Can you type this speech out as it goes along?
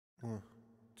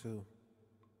Two.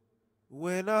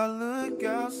 When I look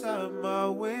outside my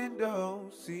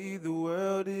window, see the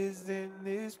world is in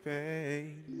this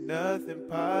pain, nothing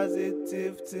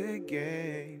positive to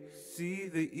gain. See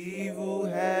the evil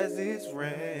has its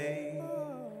reign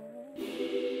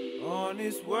on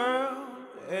this world,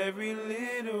 every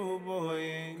little boy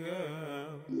and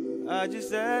girl. I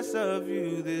just ask of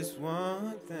you this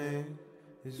one thing,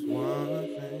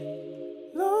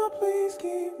 Lord, please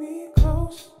keep me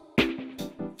close.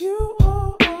 You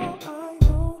are all I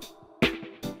know.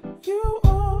 You are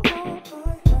all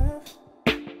I have.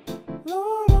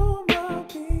 Lord, on my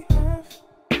behalf,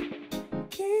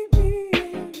 keep me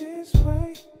in this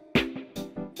way.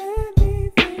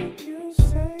 Anything you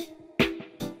say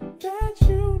that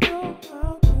you know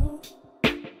I'll do.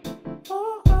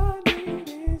 All I need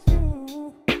is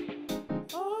you.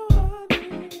 All I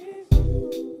need is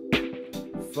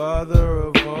you. Father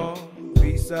of all,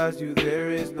 besides you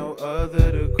there is no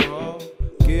other to call.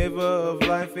 Giver of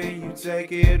life and you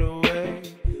take it away.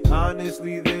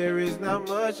 Honestly, there is not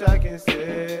much I can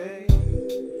say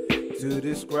to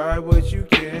describe what you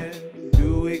can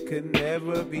do. It could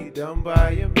never be done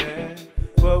by a man,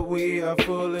 but we are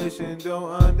foolish and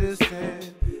don't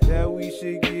understand that we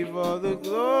should give all the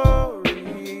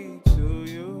glory to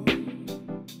you.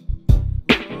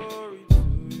 Glory to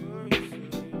you.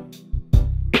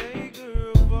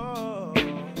 Maker of all,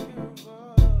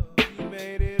 you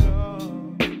made it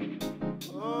all.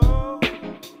 Oh,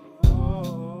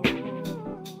 oh.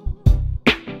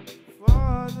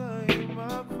 Father, you're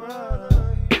my pride.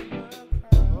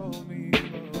 Hold me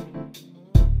close.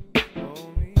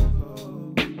 Hold me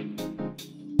close.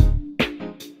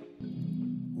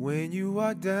 When you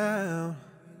are down,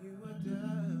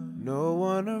 no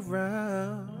one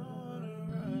around,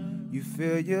 you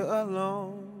feel you're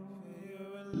alone.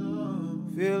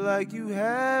 Feel like you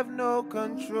have no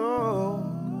control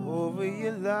over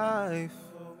your life.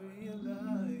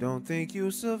 Don't think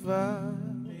you'll survive.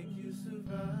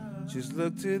 Just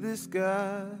look to the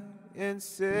sky and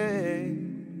say,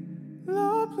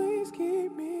 Lord, please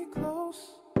keep me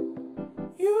close.